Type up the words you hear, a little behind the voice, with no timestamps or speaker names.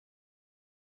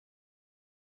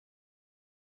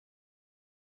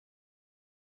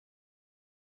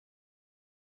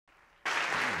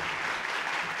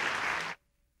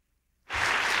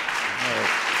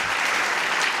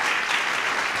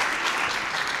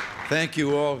Thank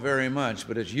you all very much,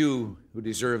 but it's you who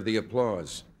deserve the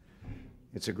applause.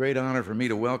 It's a great honor for me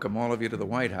to welcome all of you to the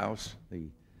White House. The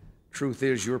truth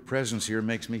is, your presence here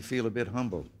makes me feel a bit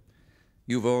humble.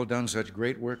 You've all done such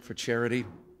great work for charity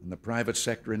and the private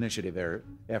sector initiative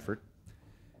effort.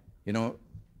 You know,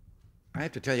 I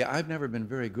have to tell you, I've never been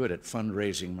very good at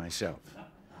fundraising myself.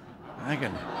 I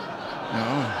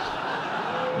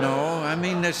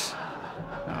mean this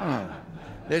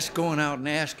going out and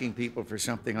asking people for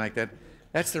something like that,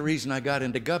 that's the reason I got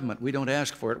into government. We don't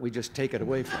ask for it, we just take it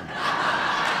away from them.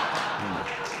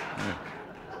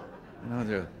 You know,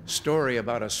 the story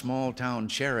about a small town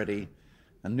charity,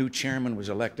 a new chairman was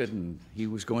elected and he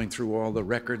was going through all the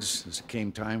records as it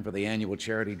came time for the annual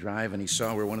charity drive, and he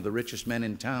saw where one of the richest men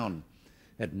in town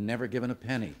had never given a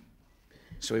penny.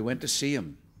 So he went to see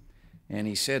him, and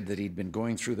he said that he'd been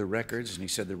going through the records, and he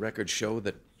said the records show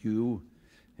that you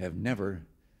have never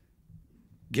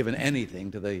given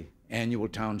anything to the annual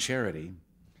town charity.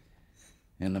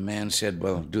 And the man said,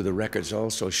 well, do the records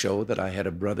also show that I had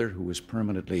a brother who was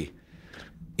permanently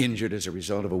injured as a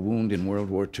result of a wound in World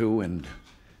War II and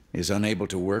is unable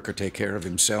to work or take care of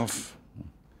himself?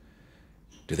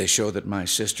 Do they show that my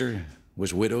sister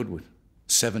was widowed with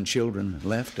 7 children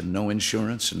left and no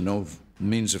insurance and no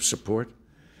means of support?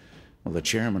 Well, the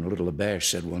chairman, a little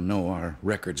abashed, said, well, no, our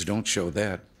records don't show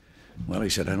that. Well, he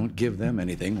said, I don't give them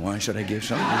anything. Why should I give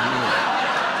something to you?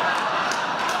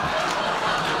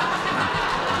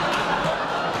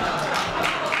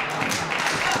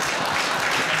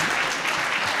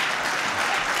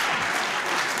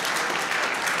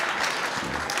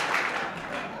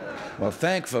 Well,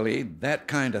 thankfully, that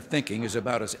kind of thinking is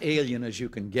about as alien as you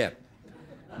can get,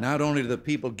 not only to the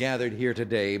people gathered here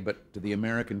today, but to the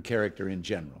American character in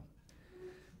general.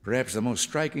 Perhaps the most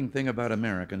striking thing about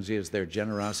Americans is their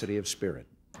generosity of spirit.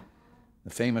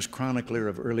 The famous chronicler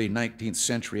of early 19th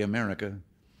century America,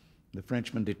 the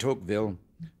Frenchman de Tocqueville,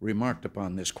 remarked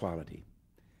upon this quality.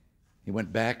 He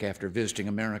went back after visiting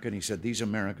America and he said, these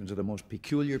Americans are the most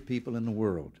peculiar people in the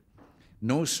world.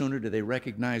 No sooner do they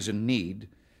recognize a need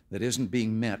that isn't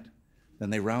being met than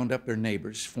they round up their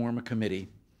neighbors, form a committee,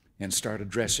 and start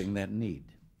addressing that need.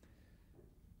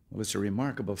 Well, it's a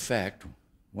remarkable fact,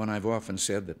 one I've often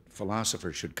said that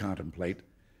philosophers should contemplate,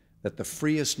 that the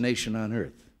freest nation on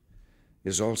earth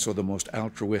is also the most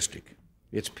altruistic.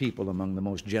 Its people among the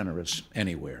most generous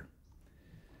anywhere.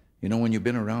 You know, when you've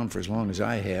been around for as long as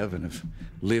I have and have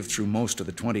lived through most of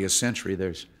the 20th century,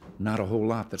 there's not a whole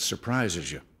lot that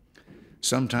surprises you.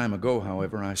 Some time ago,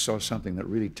 however, I saw something that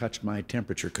really touched my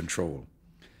temperature control.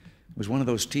 It was one of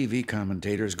those TV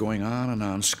commentators going on and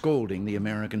on, scolding the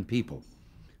American people,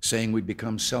 saying we'd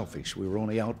become selfish, we were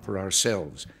only out for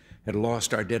ourselves, had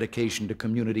lost our dedication to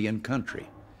community and country.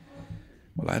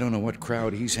 Well, I don't know what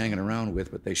crowd he's hanging around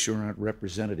with, but they sure aren't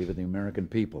representative of the American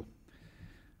people.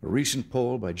 A recent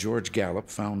poll by George Gallup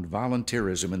found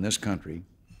volunteerism in this country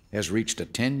has reached a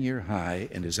 10-year high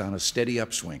and is on a steady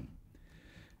upswing.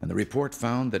 And the report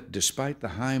found that despite the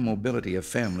high mobility of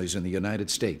families in the United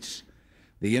States,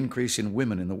 the increase in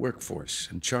women in the workforce,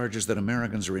 and charges that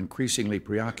Americans are increasingly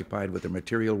preoccupied with their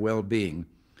material well-being,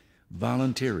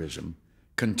 volunteerism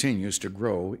continues to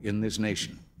grow in this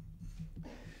nation.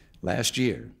 Last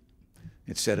year,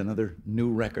 it set another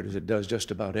new record, as it does just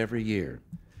about every year.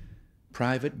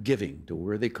 Private giving to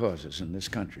worthy causes in this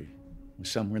country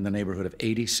was somewhere in the neighborhood of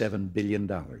 $87 billion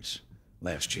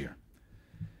last year.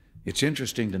 It's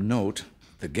interesting to note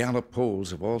the Gallup polls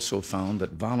have also found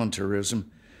that volunteerism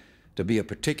to be a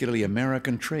particularly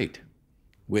American trait,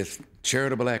 with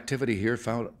charitable activity here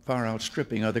far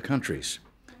outstripping other countries.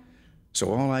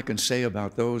 So all I can say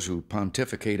about those who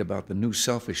pontificate about the new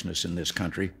selfishness in this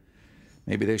country,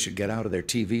 maybe they should get out of their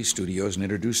TV studios and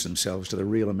introduce themselves to the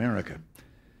real America.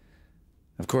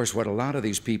 Of course, what a lot of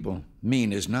these people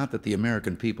mean is not that the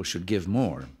American people should give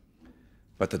more,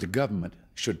 but that the government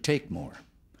should take more.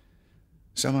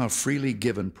 Somehow freely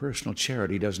given personal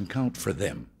charity doesn't count for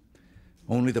them.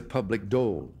 Only the public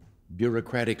dole,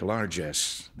 bureaucratic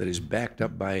largesse that is backed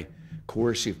up by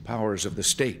coercive powers of the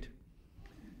state.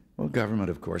 Well, government,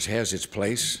 of course, has its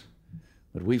place,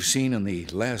 but we've seen in the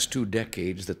last 2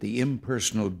 decades that the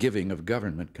impersonal giving of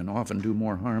government can often do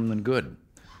more harm than good,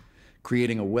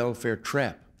 creating a welfare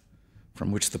trap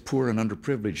from which the poor and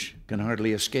underprivileged can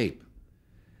hardly escape.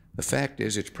 The fact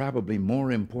is, it's probably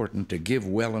more important to give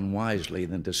well and wisely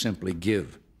than to simply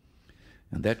give.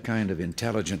 And that kind of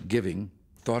intelligent giving,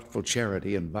 thoughtful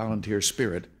charity, and volunteer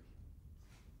spirit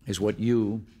is what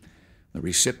you, the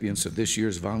recipients of this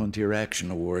year's Volunteer Action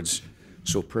Awards,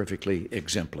 so perfectly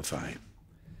exemplify.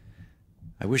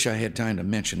 I wish I had time to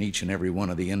mention each and every one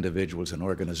of the individuals and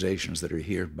organizations that are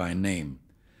here by name,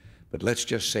 but let's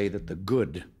just say that the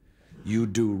good you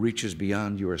do reaches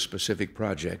beyond your specific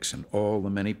projects and all the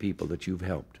many people that you've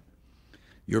helped.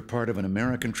 You're part of an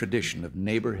American tradition of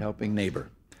neighbor helping neighbor.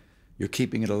 You're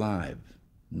keeping it alive,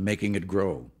 making it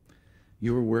grow.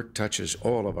 Your work touches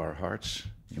all of our hearts,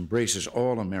 embraces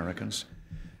all Americans,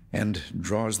 and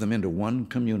draws them into one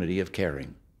community of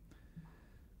caring.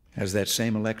 As that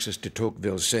same Alexis de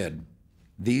Tocqueville said,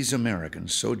 these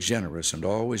Americans, so generous and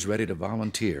always ready to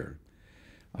volunteer,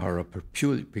 are a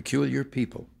peculiar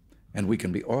people, and we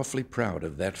can be awfully proud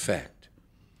of that fact.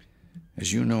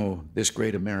 As you know, this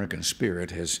great American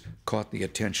spirit has caught the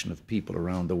attention of people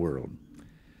around the world.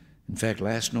 In fact,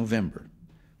 last November,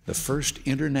 the first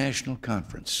international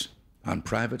conference on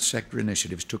private sector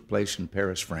initiatives took place in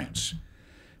Paris, France,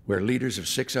 where leaders of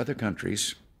 6 other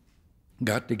countries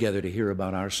got together to hear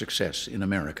about our success in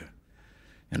America.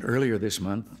 And earlier this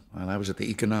month, while I was at the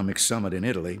Economic Summit in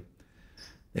Italy,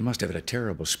 they must have had a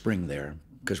terrible spring there,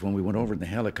 because when we went over in the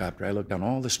helicopter, I looked down,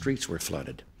 all the streets were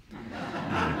flooded.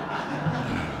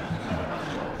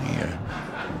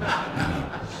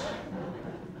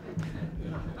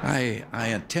 I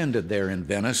attended there in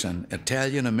Venice an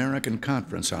Italian-American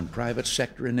conference on private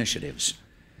sector initiatives.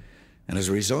 And as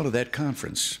a result of that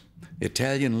conference,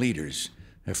 Italian leaders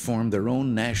have formed their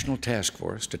own national task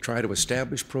force to try to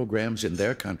establish programs in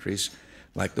their countries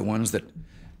like the ones that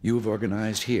you've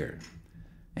organized here.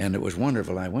 And it was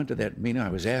wonderful. I went to that meeting. I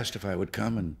was asked if I would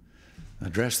come and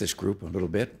address this group a little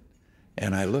bit.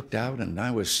 And I looked out and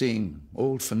I was seeing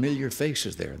old familiar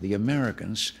faces there, the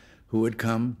Americans who had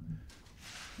come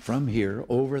from here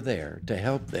over there to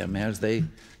help them as they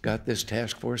got this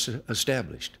task force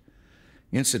established.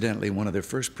 Incidentally, one of their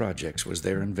first projects was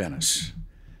there in Venice.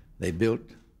 They built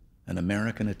an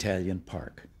American-Italian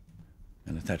park,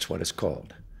 and that's what it's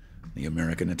called, the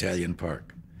American-Italian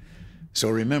Park. So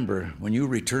remember, when you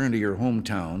return to your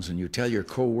hometowns and you tell your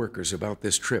co-workers about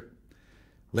this trip,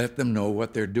 let them know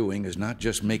what they're doing is not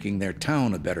just making their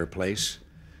town a better place,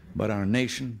 but our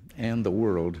nation and the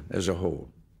world as a whole.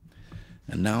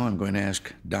 And now I'm going to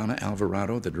ask Donna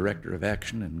Alvarado, the Director of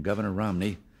Action, and Governor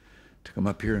Romney to come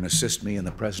up here and assist me in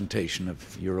the presentation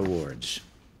of your awards.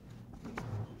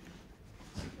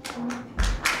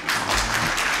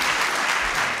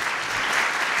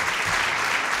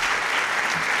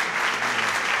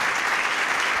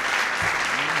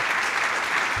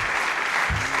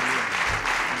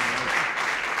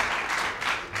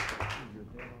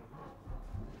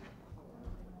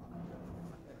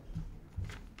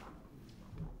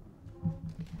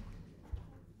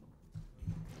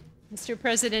 Mr.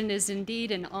 President, it is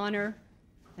indeed an honor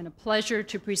and a pleasure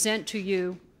to present to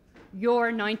you your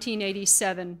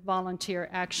 1987 Volunteer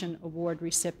Action Award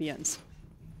recipients.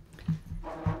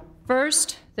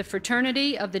 First, the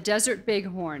Fraternity of the Desert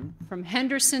Bighorn from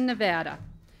Henderson, Nevada,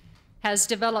 has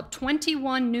developed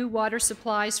 21 new water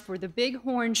supplies for the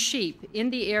bighorn sheep in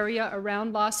the area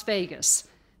around Las Vegas,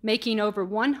 making over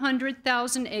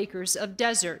 100,000 acres of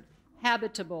desert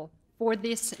habitable for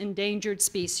this endangered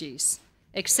species.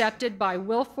 Accepted by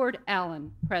Wilford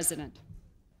Allen, President.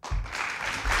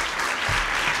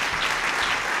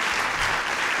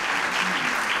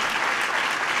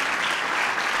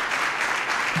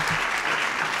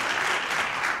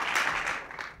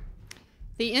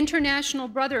 The International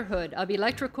Brotherhood of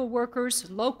Electrical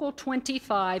Workers, Local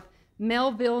 25,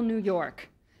 Melville, New York,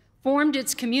 formed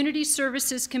its Community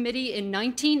Services Committee in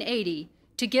 1980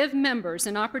 to give members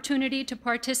an opportunity to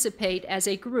participate as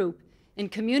a group in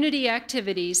community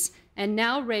activities, and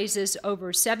now raises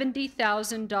over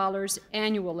 $70,000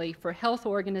 annually for health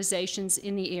organizations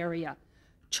in the area.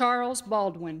 Charles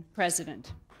Baldwin,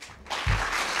 President.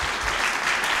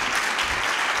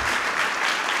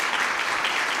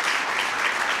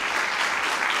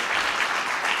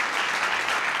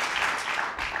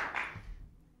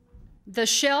 The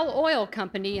Shell Oil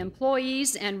Company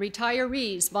Employees and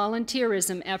Retirees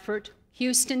Volunteerism Effort,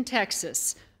 Houston,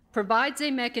 Texas, provides a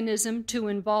mechanism to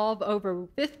involve over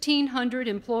 1,500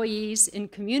 employees in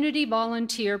community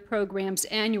volunteer programs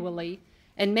annually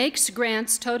and makes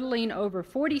grants totaling over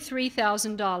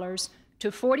 $43,000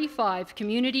 to 45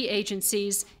 community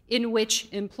agencies in which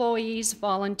employees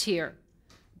volunteer.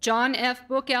 John F.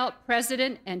 Bookout,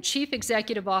 President and Chief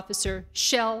Executive Officer,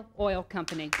 Shell Oil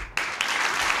Company.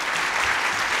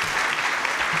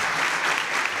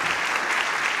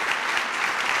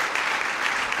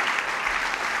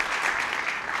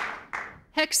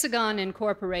 Hexagon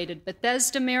Incorporated,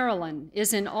 Bethesda, Maryland,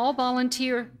 is an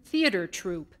all-volunteer theater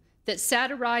troupe that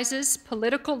satirizes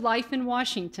political life in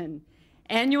Washington,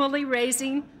 annually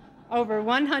raising over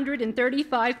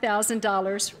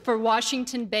 $135,000 for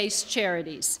Washington-based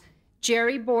charities.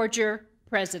 Jerry Borger,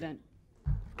 President.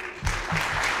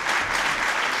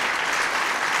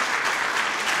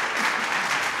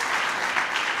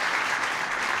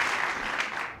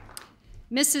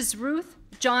 Mrs. Ruth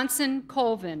Johnson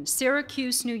Colvin,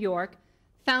 Syracuse, New York,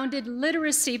 founded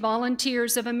Literacy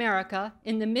Volunteers of America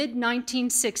in the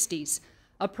mid-1960s,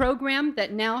 a program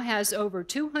that now has over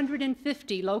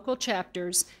 250 local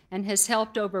chapters and has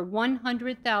helped over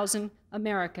 100,000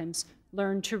 Americans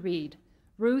learn to read.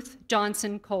 Ruth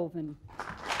Johnson Colvin.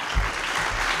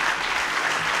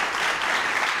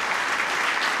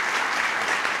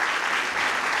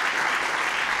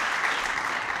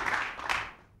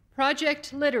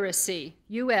 Project Literacy,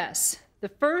 U.S., the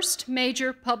first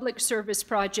major public service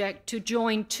project to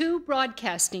join two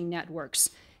broadcasting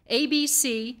networks,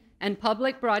 ABC and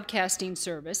Public Broadcasting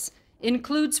Service,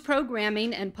 includes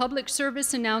programming and public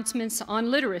service announcements on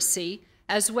literacy,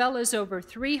 as well as over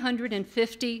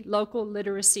 350 local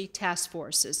literacy task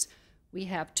forces. We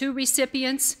have two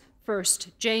recipients.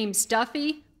 First, James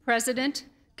Duffy, President,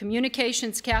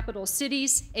 Communications Capital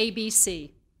Cities,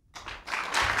 ABC.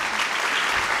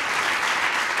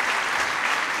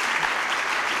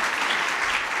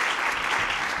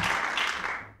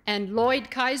 And Lloyd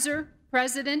Kaiser,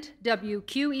 President,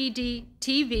 WQED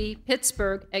TV,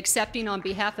 Pittsburgh, accepting on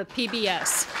behalf of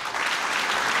PBS.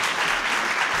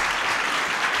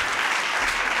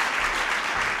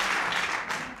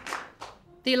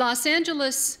 The Los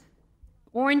Angeles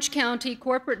Orange County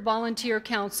Corporate Volunteer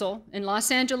Council in Los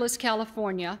Angeles,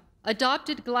 California,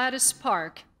 adopted Gladys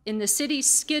Park in the city's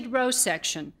Skid Row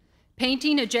section,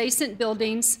 painting adjacent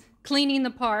buildings, cleaning the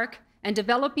park, and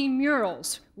developing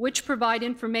murals which provide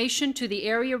information to the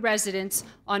area residents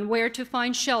on where to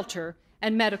find shelter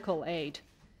and medical aid.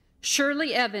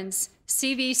 Shirley Evans,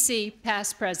 CVC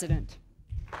past president.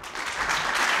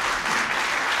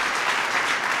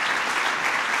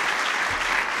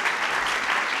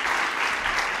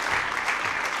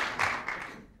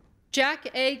 Jack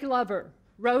A. Glover,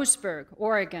 Roseburg,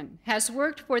 Oregon, has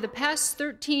worked for the past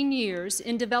 13 years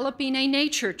in developing a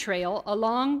nature trail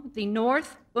along the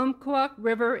North Umpqua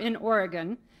River in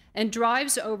Oregon and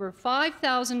drives over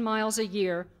 5,000 miles a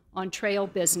year on trail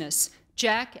business.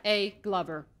 Jack A.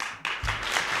 Glover.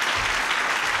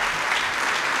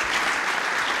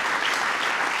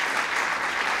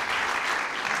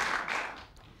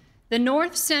 The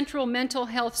North Central Mental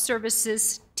Health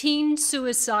Services Teen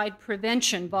Suicide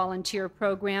Prevention Volunteer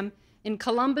Program in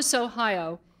Columbus,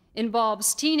 Ohio,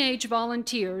 involves teenage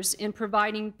volunteers in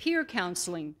providing peer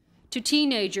counseling to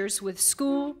teenagers with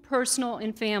school, personal,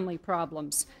 and family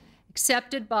problems.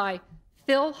 Accepted by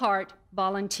Phil Hart,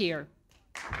 volunteer.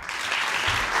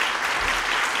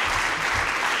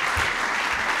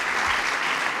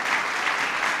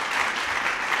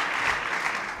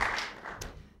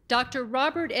 Dr.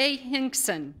 Robert A.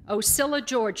 Hinkson, Ocilla,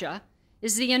 Georgia,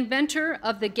 is the inventor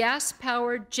of the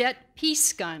gas-powered jet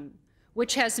peace gun,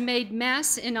 which has made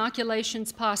mass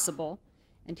inoculations possible,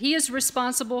 and he is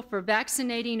responsible for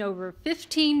vaccinating over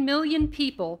 15 million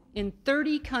people in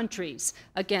 30 countries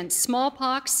against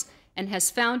smallpox and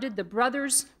has founded the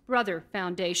Brothers Brother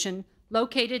Foundation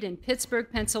located in Pittsburgh,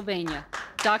 Pennsylvania.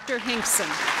 Dr. Hinkson.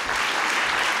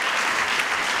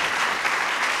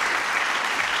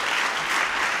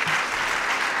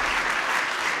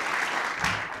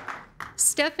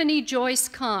 Stephanie Joyce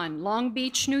Kahn, Long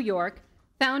Beach, New York,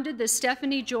 founded the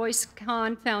Stephanie Joyce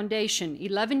Kahn Foundation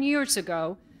 11 years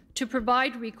ago to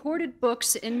provide recorded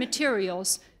books and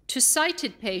materials to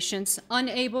sighted patients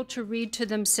unable to read to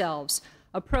themselves,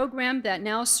 a program that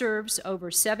now serves over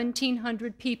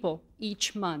 1,700 people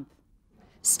each month.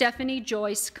 Stephanie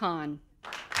Joyce Kahn.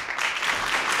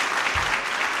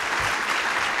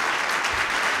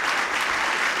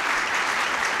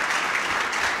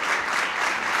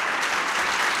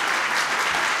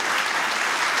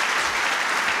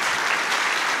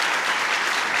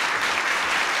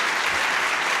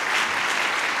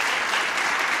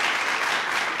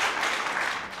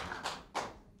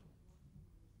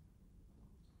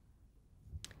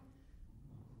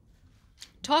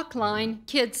 Talkline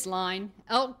Kids Line,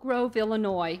 Elk Grove,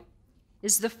 Illinois,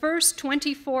 is the first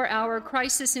 24-hour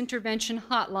crisis intervention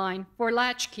hotline for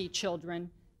latchkey children,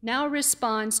 now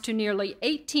responds to nearly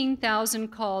 18,000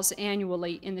 calls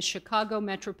annually in the Chicago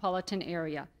metropolitan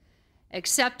area.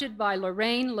 Accepted by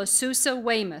Lorraine LaSousa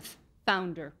Weymouth,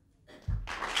 founder.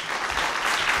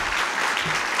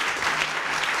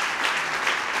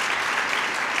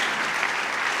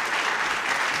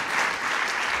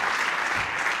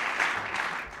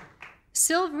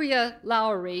 Sylvia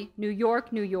Lowry, New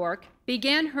York, New York,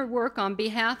 began her work on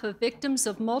behalf of victims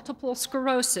of multiple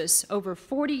sclerosis over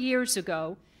 40 years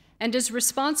ago and is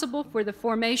responsible for the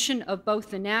formation of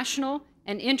both the national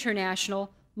and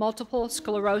international multiple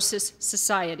sclerosis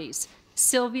societies.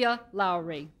 Sylvia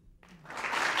Lowry.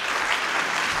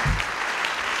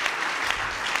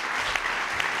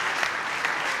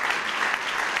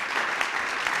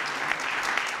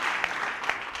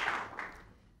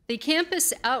 The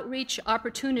Campus Outreach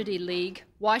Opportunity League,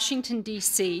 Washington,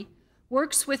 D.C.,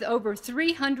 works with over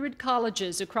 300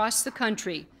 colleges across the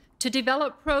country to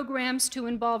develop programs to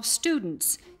involve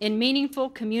students in meaningful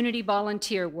community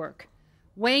volunteer work.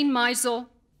 Wayne Meisel,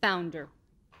 founder.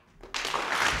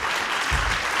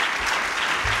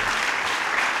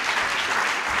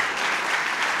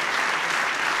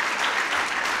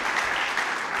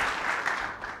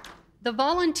 The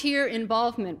Volunteer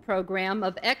Involvement Program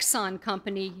of Exxon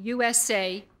Company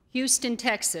USA, Houston,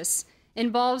 Texas,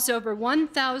 involves over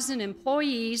 1,000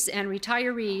 employees and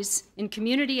retirees in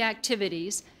community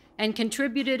activities and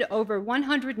contributed over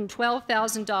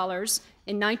 $112,000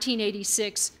 in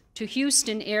 1986 to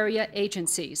Houston area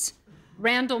agencies.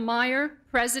 Randall Meyer,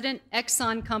 President,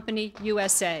 Exxon Company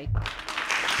USA.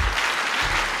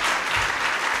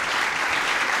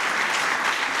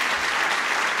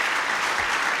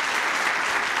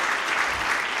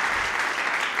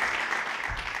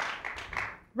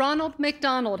 Ronald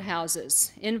McDonald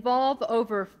Houses involve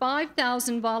over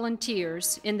 5,000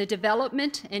 volunteers in the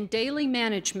development and daily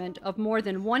management of more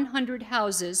than 100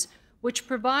 houses, which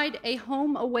provide a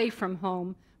home away from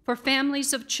home for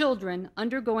families of children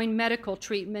undergoing medical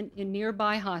treatment in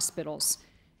nearby hospitals.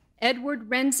 Edward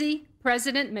Renzi,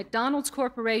 President, McDonald's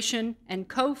Corporation, and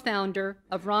co-founder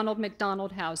of Ronald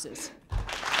McDonald Houses.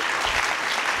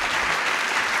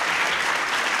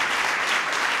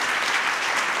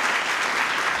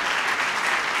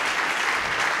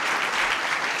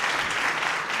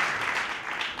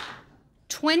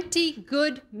 "20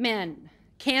 Good Men,"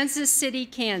 Kansas City,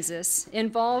 Kansas,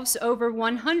 involves over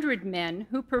 100 men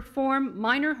who perform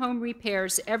minor home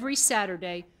repairs every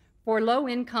Saturday for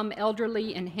low-income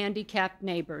elderly and handicapped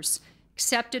neighbors,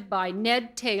 accepted by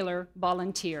Ned Taylor,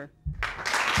 volunteer.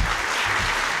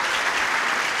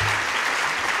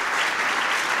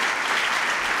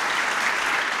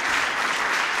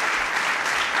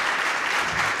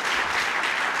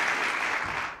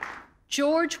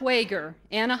 George Wager,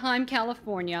 Anaheim,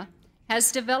 California,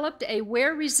 has developed a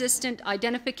wear-resistant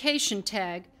identification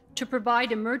tag to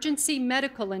provide emergency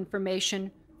medical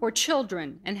information for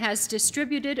children and has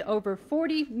distributed over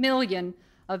 40 million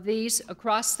of these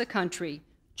across the country.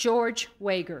 George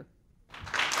Wager.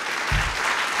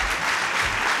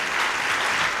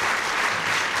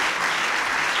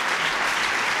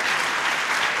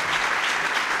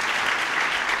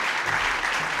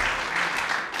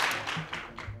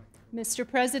 Mr.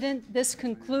 President, this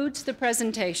concludes the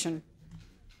presentation.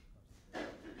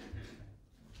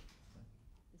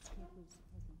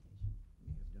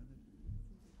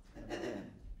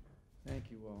 Thank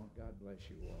you all. God bless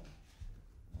you all.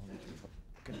 All that you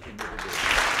continue to do.